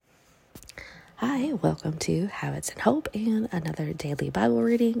Hi, welcome to Habits and Hope and another daily Bible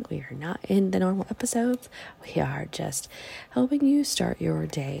reading. We are not in the normal episodes. We are just helping you start your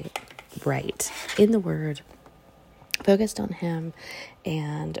day right in the Word, focused on Him,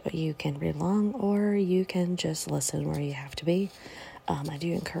 and you can read along or you can just listen where you have to be. I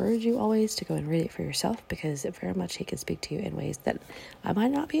do encourage you always to go and read it for yourself because very much He can speak to you in ways that I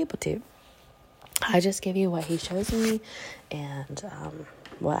might not be able to. I just give you what He shows me and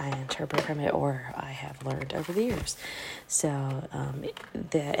what I interpret from it or I have learned over the years. So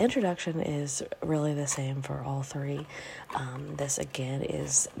the introduction is really the same for all three. This again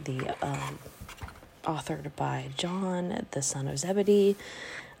is the authored by John, the son of Zebedee,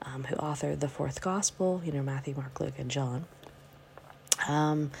 who authored the fourth gospel, Matthew, Mark, Luke, and John.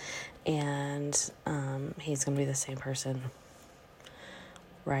 He's going to be the same person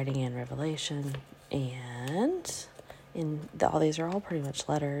writing in Revelation, and all these are all pretty much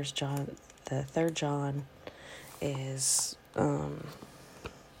letters. John, the third John, is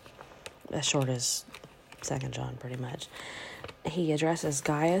as short as second John, pretty much. He addresses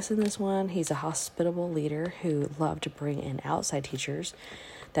Gaius in this one. He's a hospitable leader who loved to bring in outside teachers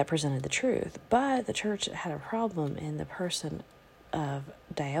that presented the truth, but the church had a problem in the person of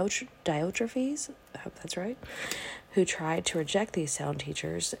Diotrephes, I hope that's right, who tried to reject these sound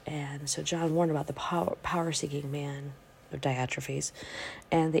teachers. And so John warned about the power-seeking man of Diotrephes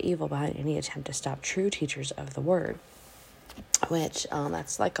and the evil behind any attempt to stop true teachers of the word, which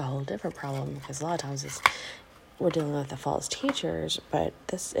that's like a whole different problem, because a lot of times we're dealing with the false teachers, but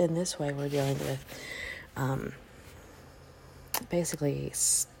in this way we're dealing with basically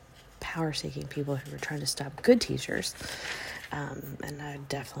power-seeking people who are trying to stop good teachers. And I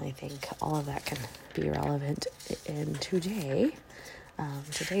definitely think all of that can be relevant in today's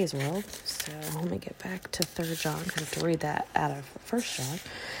world. So let me get back to 3rd John. I have to read that out of 1st John.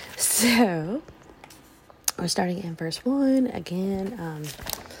 So we're starting in verse 1 again.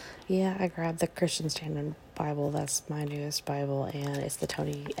 I grabbed the Christian Standard Bible. That's my newest Bible, and it's the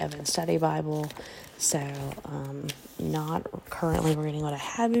Tony Evans Study Bible. So not currently reading what I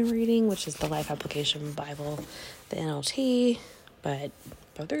had been reading, which is the Life Application Bible, the NLT, but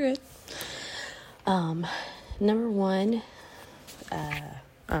both are good.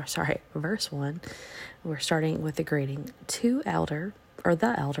 Verse 1, we're starting with the greeting. The elder,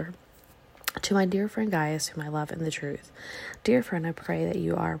 to my dear friend Gaius, whom I love in the truth. Dear friend, I pray that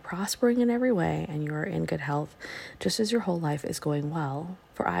you are prospering in every way and you are in good health, just as your whole life is going well.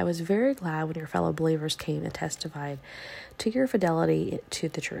 For I was very glad when your fellow believers came and testified to your fidelity to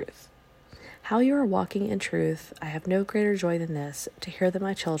the truth. How you are walking in truth, I have no greater joy than this, to hear that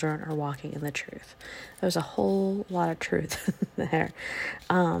my children are walking in the truth. There's a whole lot of truth there.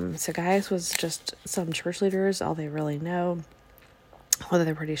 So Gaius was just some church leaders, all they really know, whether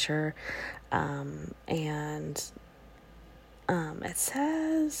they're pretty sure. It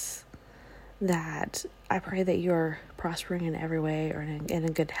says that I pray that you're prospering in every way or in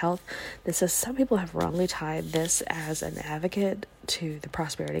good health. This says some people have wrongly tied this as an advocate to the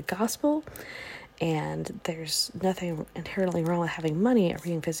prosperity gospel, and there's nothing inherently wrong with having money or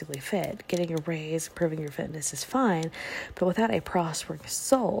being physically fit. Getting a raise, improving your fitness is fine, but without a prospering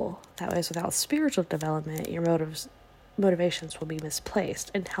soul, that is, without spiritual development, your motivations will be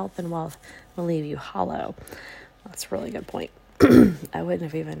misplaced, and health and wealth will leave you hollow. That's a really good point. I wouldn't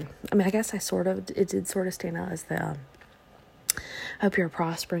have even, I guess it did sort of stand out as the, hope you're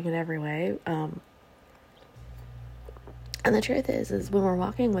prospering in every way. And the truth is when we're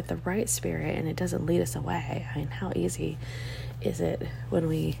walking with the right spirit and it doesn't lead us away, how easy is it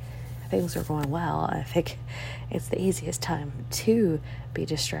when things are going well? I think it's the easiest time to be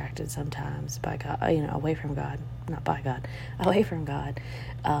distracted sometimes by God, away from God, not by God, away from God,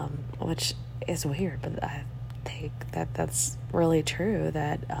 which is weird, but I think that's really true,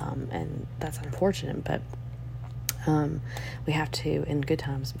 and that's unfortunate, but we have to, in good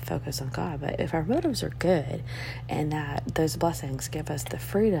times, focus on God. But if our motives are good and that those blessings give us the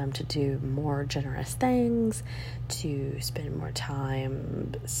freedom to do more generous things, to spend more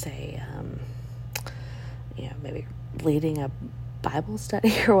time, say, maybe leading a Bible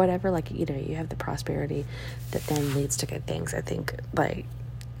study or whatever, you have the prosperity that then leads to good things. I think, that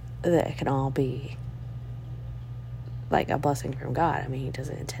it can all be a blessing from God. He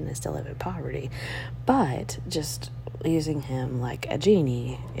doesn't intend us to live in poverty, but just using him like a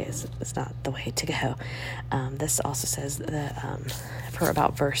genie is not the way to go. This also says that for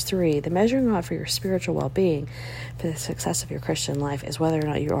about verse 3, the measuring rod for your spiritual well-being, for the success of your Christian life, is whether or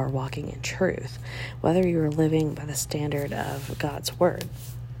not you are walking in truth, whether you are living by the standard of God's word.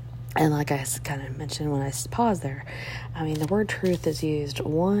 And like I kind of mentioned when I paused there, the word truth is used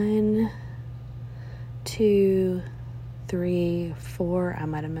 1 2, 3, 4, I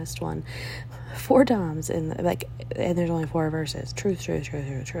might have missed one, 4 times and there's only 4 verses. Truth.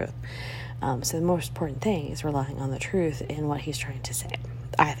 So the most important thing is relying on the truth in what he's trying to say,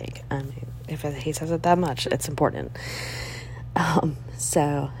 I think. I mean, if he says it that much, it's important.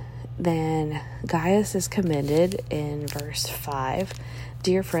 So then Gaius is commended in verse 5.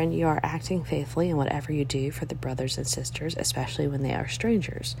 Dear friend, you are acting faithfully in whatever you do for the brothers and sisters, especially when they are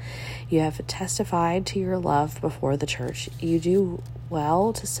strangers. You have testified to your love before the church. You do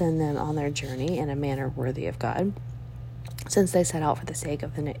well to send them on their journey in a manner worthy of God, since they set out for the sake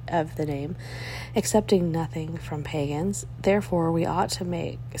of the name, accepting nothing from pagans. Therefore, we ought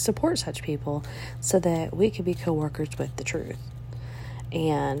to support such people so that we can be co-workers with the truth.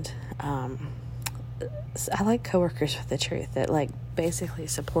 And I like co-workers with the truth, that basically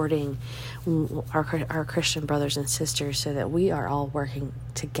supporting our Christian brothers and sisters so that we are all working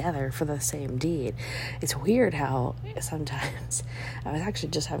together for the same deed. It's weird how sometimes I was actually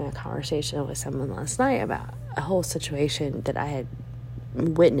just having a conversation with someone last night about a whole situation that I had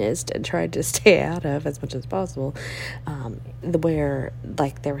witnessed and tried to stay out of as much as possible, where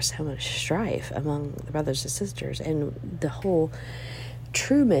there was so much strife among the brothers and sisters, and the whole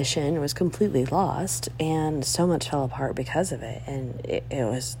true mission was completely lost, and so much fell apart because of it. And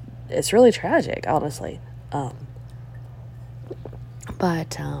it's really tragic, honestly.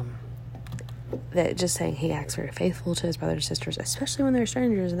 But that just saying he acts very faithful to his brothers and sisters, especially when they're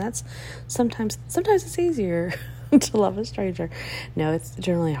strangers, and that's sometimes it's easier to love a stranger. No, it's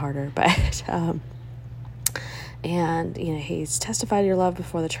generally harder, but and he's testified your love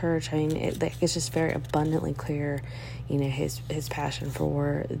before the church. I mean, it's just very abundantly clear, his passion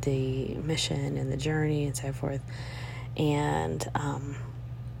for the mission and the journey and so forth. And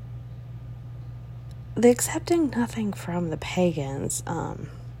the accepting nothing from the pagans. I'm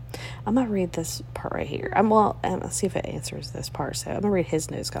going to read this part right here. Let's see if it answers this part. So I'm going to read his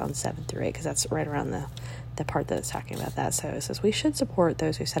notes on 7 through 8, because that's right around the part that it's talking about that. So it says, we should support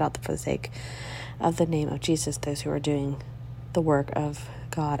those who set out for the sake of the name of Jesus, those who are doing the work of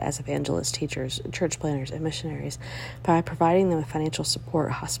God as evangelists, teachers, church planners, and missionaries, by providing them with financial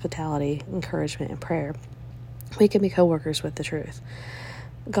support, hospitality, encouragement, and prayer. We can be co-workers with the truth.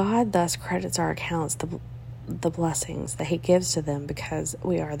 God thus credits our accounts the blessings that he gives to them because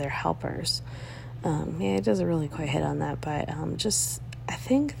we are their helpers. It doesn't really quite hit on that, but I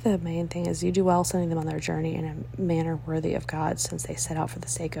think the main thing is you do well sending them on their journey in a manner worthy of God, since they set out for the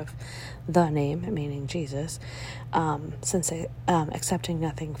sake of the name, meaning Jesus, since they accepting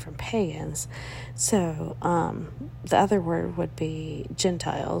nothing from pagans. So the other word would be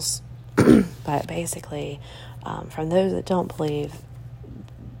Gentiles, but basically from those that don't believe.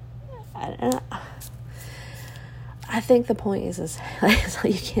 I think the point is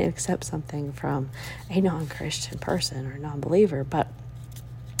you can't accept something from a non-Christian person or non-believer, but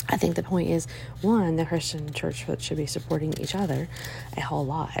I think the point is, one, the Christian church should be supporting each other a whole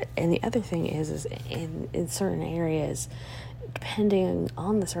lot. And the other thing is in certain areas, depending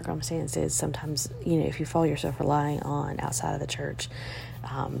on the circumstances, sometimes, if you find yourself relying on outside of the church,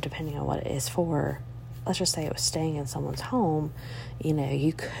 depending on what it is for, let's just say it was staying in someone's home,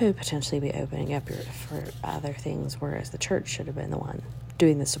 you could potentially be opening up for other things, whereas the church should have been the one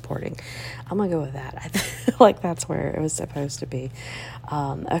doing the supporting. I'm going to go with that. I feel like that's where it was supposed to be.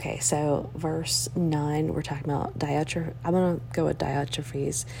 Okay, so verse 9, we're talking about Diotrephes. I'm going to go with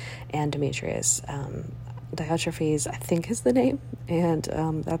Diotrephes and Demetrius. Diotrephes, I think, is the name, and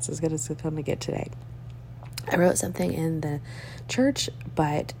that's as good as it's going to get today. I wrote something in the church,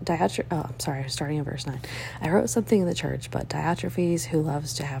 but starting in verse 9. I wrote something in the church, but Diotrephes, who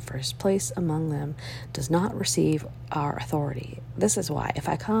loves to have first place among them, does not receive our authority. This is why, if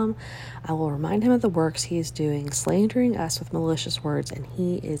I come, I will remind him of the works he is doing, slandering us with malicious words, and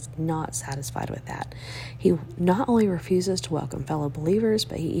he is not satisfied with that. He not only refuses to welcome fellow believers,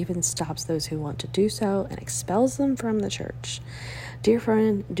 but he even stops those who want to do so and expels them from the church. Dear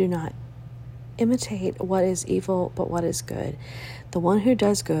friend, do not imitate what is evil, but what is good. The one who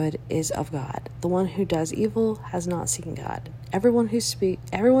does good is of God. The one who does evil has not seen God. Everyone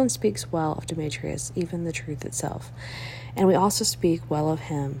speaks well of Demetrius, even the truth itself. And we also speak well of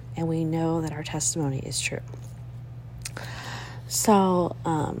him, and we know that our testimony is true. So,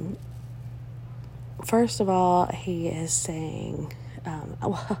 first of all, he is saying,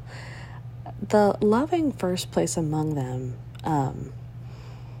 the loving first place among them,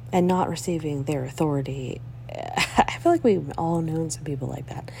 and not receiving their authority. I feel like we've all known some people like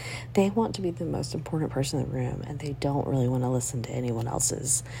that. They want to be the most important person in the room, and they don't really want to listen to anyone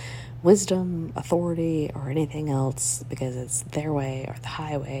else's wisdom, authority, or anything else because it's their way or the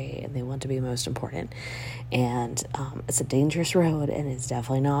highway and they want to be most important. And it's a dangerous road, and it's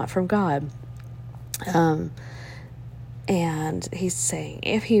definitely not from God. And he's saying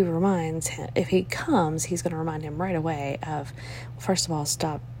if he comes, he's going to remind him right away of, first of all,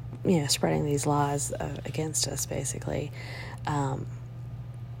 stop, spreading these lies against us, basically. And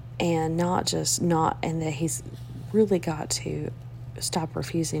and that he's really got to stop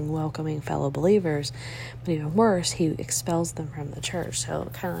refusing welcoming fellow believers, but even worse, he expels them from the church. So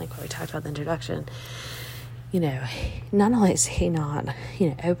kind of like what we talked about in the introduction, not only is he not,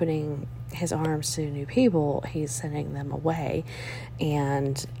 opening his arms to new people, he's sending them away.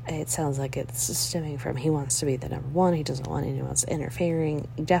 And it sounds like it's stemming from he wants to be the number one. He doesn't want anyone else interfering.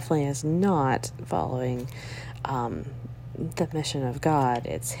 He definitely is not following the mission of God.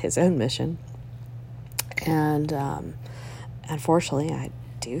 It's his own mission. And unfortunately, I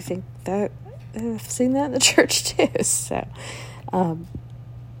do think that I've seen that in the church too. So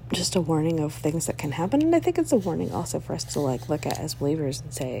just a warning of things that can happen. And I think it's a warning also for us to look at as believers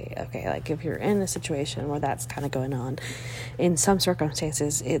and say, okay, if you're in a situation where that's kind of going on, in some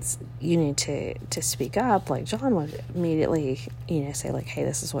circumstances, you need to speak up. Like John would immediately, say hey,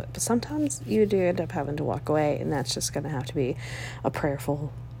 this is what, but sometimes you do end up having to walk away, and that's just going to have to be a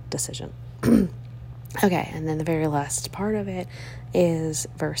prayerful decision. Okay, and then the very last part of it is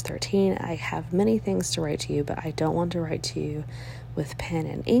verse 13. I have many things to write to you, but I don't want to write to you with pen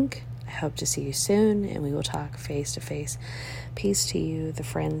and ink. I hope to see you soon, and we will talk face to face. Peace to you. The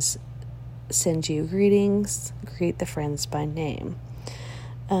friends send you greetings. Greet the friends by name.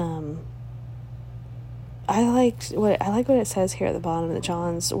 I like what it says here at the bottom, that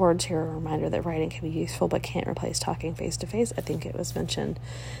John's words here are a reminder that writing can be useful but can't replace talking face to face. I think it was mentioned.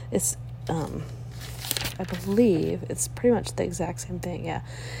 It's I believe it's pretty much the exact same thing,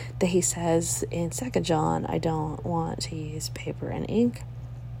 that he says in 2 John, I don't want to use paper and ink.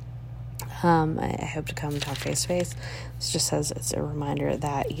 I hope to come and talk face to face. This just says it's a reminder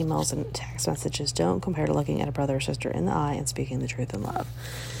that emails and text messages don't compare to looking at a brother or sister in the eye and speaking the truth in love.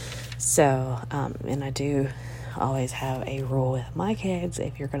 So, and I do always have a rule with my kids: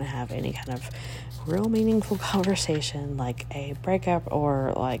 if you're going to have any kind of real meaningful conversation, like a breakup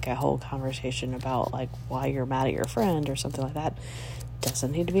or like a whole conversation about why you're mad at your friend or something like that,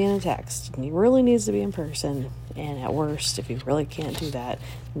 doesn't need to be in a text. It really needs to be in person, and at worst, if you really can't do that,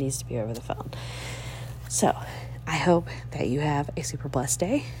 it needs to be over the phone. So I hope that you have a super blessed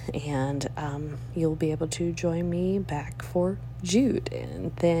day, and you'll be able to join me back for Jude,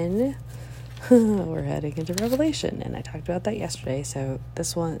 and then we're heading into Revelation, and I talked about that yesterday. So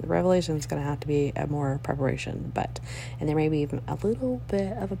this one, Revelation, is going to have to be a more preparation, and there may be even a little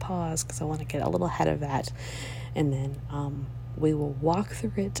bit of a pause because I want to get a little ahead of that, and then we will walk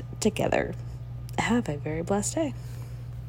through it together. Have a very blessed day.